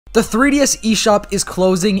The 3DS eShop is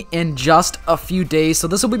closing in just a few days, so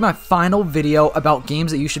this will be my final video about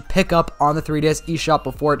games that you should pick up on the 3DS eShop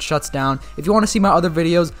before it shuts down. If you want to see my other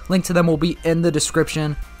videos, link to them will be in the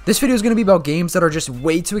description. This video is going to be about games that are just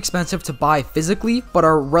way too expensive to buy physically, but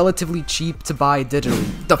are relatively cheap to buy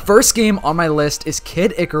digitally. The first game on my list is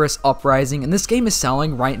Kid Icarus Uprising, and this game is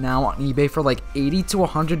selling right now on eBay for like $80 to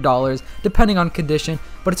 $100, depending on condition,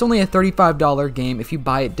 but it's only a $35 game if you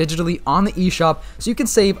buy it digitally on the eShop, so you can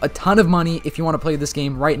save a ton of money if you want to play this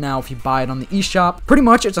game right now if you buy it on the eShop. Pretty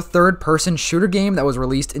much, it's a third-person shooter game that was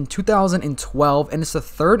released in 2012, and it's the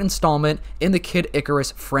third installment in the Kid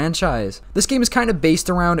Icarus franchise. This game is kind of based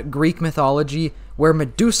around Greek mythology, where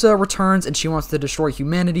Medusa returns and she wants to destroy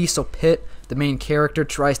humanity, so Pit, the main character,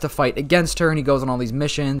 tries to fight against her and he goes on all these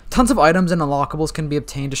missions. Tons of items and unlockables can be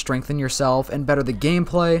obtained to strengthen yourself and better the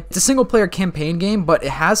gameplay. It's a single player campaign game, but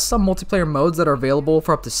it has some multiplayer modes that are available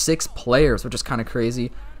for up to 6 players, which is kind of crazy.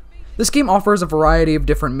 This game offers a variety of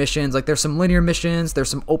different missions, like there's some linear missions, there's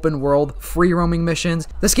some open world, free roaming missions.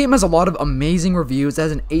 This game has a lot of amazing reviews. It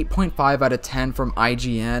has an 8.5 out of 10 from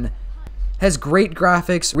IGN. Has great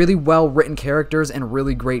graphics, really well written characters, and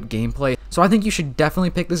really great gameplay. So I think you should definitely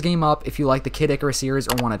pick this game up if you like the Kid Icarus series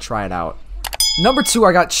or want to try it out. Number 2,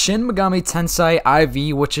 I got Shin Megami Tensei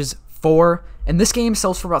IV, which is 4. And this game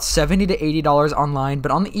sells for about $70 to $80 online, but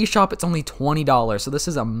on the eShop it's only $20, so this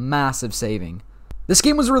is a massive saving. This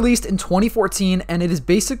game was released in 2014, and it is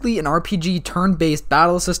basically an RPG turn-based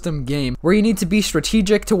battle system game where you need to be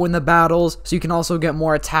strategic to win the battles, so you can also get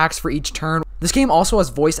more attacks for each turn. This game also has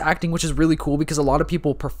voice acting, which is really cool because a lot of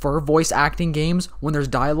people prefer voice acting games when there's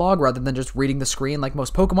dialogue rather than just reading the screen like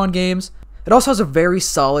most Pokemon games. It also has a very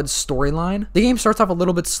solid storyline. The game starts off a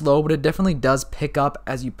little bit slow, but it definitely does pick up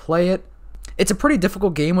as you play it. It's a pretty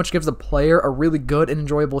difficult game, which gives the player a really good and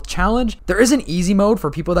enjoyable challenge. There is an easy mode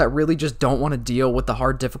for people that really just don't want to deal with the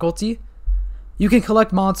hard difficulty. You can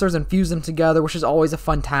collect monsters and fuse them together, which is always a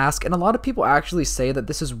fun task, and a lot of people actually say that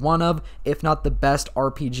this is one of, if not the best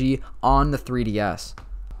RPG on the 3DS.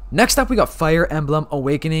 Next up, we got Fire Emblem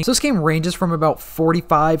Awakening. So this game ranges from about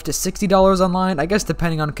 $45 to $60 online, I guess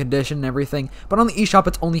depending on condition and everything, but on the eShop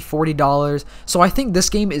it's only $40. So I think this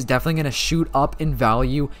game is definitely going to shoot up in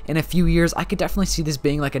value in a few years. I could definitely see this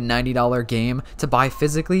being like a $90 game to buy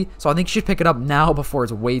physically, so I think you should pick it up now before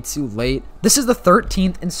it's way too late. This is the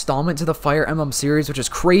 13th installment to the Fire Emblem series, which is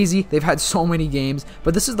crazy. They've had so many games,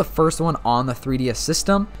 but this is the first one on the 3DS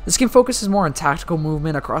system. This game focuses more on tactical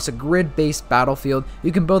movement across a grid-based battlefield.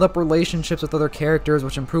 You can build up relationships with other characters,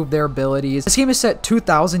 which improve their abilities. This game is set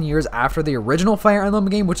 2,000 years after the original Fire Emblem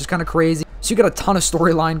game, which is kind of crazy. So you got a ton of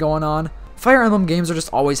storyline going on. Fire Emblem games are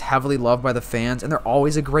just always heavily loved by the fans, and they're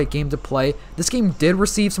always a great game to play. This game did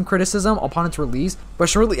receive some criticism upon its release, but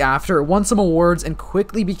shortly after, it won some awards and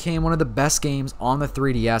quickly became one of the best games on the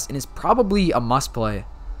 3DS, and is probably a must-play.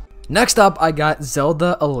 Next up, I got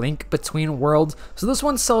Zelda A Link Between Worlds. So this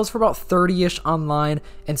one sells for about $30-ish online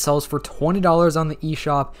and sells for $20 on the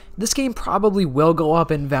eShop. This game probably will go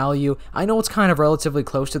up in value. I know it's kind of relatively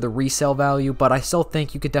close to the resale value, but I still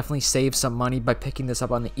think you could definitely save some money by picking this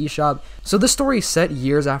up on the eShop. So this story is set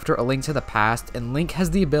years after A Link to the Past, and Link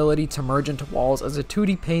has the ability to merge into walls as a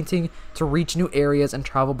 2D painting to reach new areas and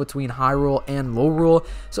travel between Hyrule and Lorule.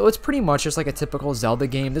 So it's pretty much just like a typical Zelda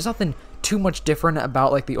game. There's nothing too much different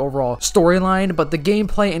about like the overall storyline, but the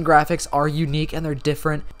gameplay and graphics are unique and they're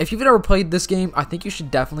different. If you've never played this game, I think you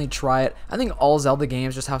should definitely try it. I think all Zelda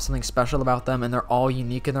games just have something special about them and they're all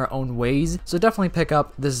unique in their own ways, so definitely pick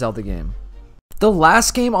up this Zelda game. The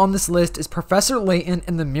last game on this list is Professor Layton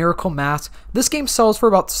and the Miracle Mask. This game sells for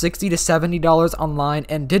about $60 to $70 online,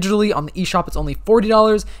 and digitally on the eShop it's only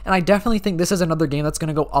 $40, and I definitely think this is another game that's going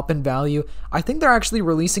to go up in value. I think they're actually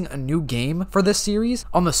releasing a new game for this series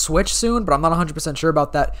on the Switch soon, but I'm not 100% sure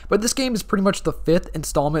about that. But this game is pretty much the 5th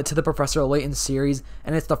installment to the Professor Layton series,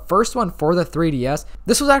 and it's the first one for the 3DS.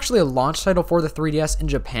 This was actually a launch title for the 3DS in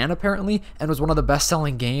Japan apparently, and was one of the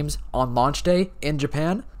best-selling games on launch day in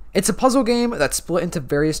Japan. It's a puzzle game that's split into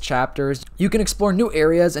various chapters. You can explore new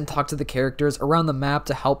areas and talk to the characters around the map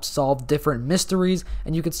to help solve different mysteries,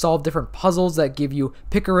 and you can solve different puzzles that give you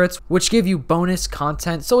picarets, which give you bonus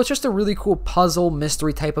content. So it's just a really cool puzzle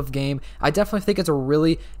mystery type of game. I definitely think it's a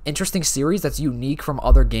really interesting series that's unique from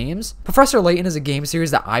other games. Professor Layton is a game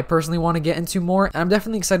series that I personally want to get into more, and I'm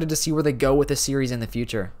definitely excited to see where they go with this series in the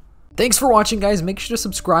future. Thanks for watching, guys. Make sure to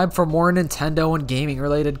subscribe for more Nintendo and gaming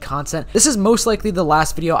related content. This is most likely the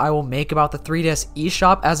last video I will make about the 3DS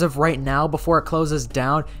eShop as of right now before it closes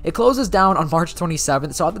down. It closes down on March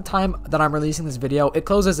 27th, so at the time that I'm releasing this video, it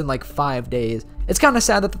closes in like 5 days. It's kind of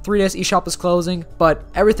sad that the 3DS eShop is closing, but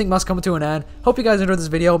everything must come to an end. Hope you guys enjoyed this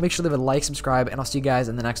video. Make sure to leave a like, subscribe, and I'll see you guys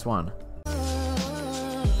in the next one.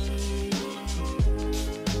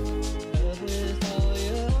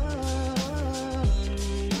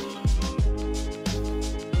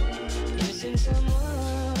 Some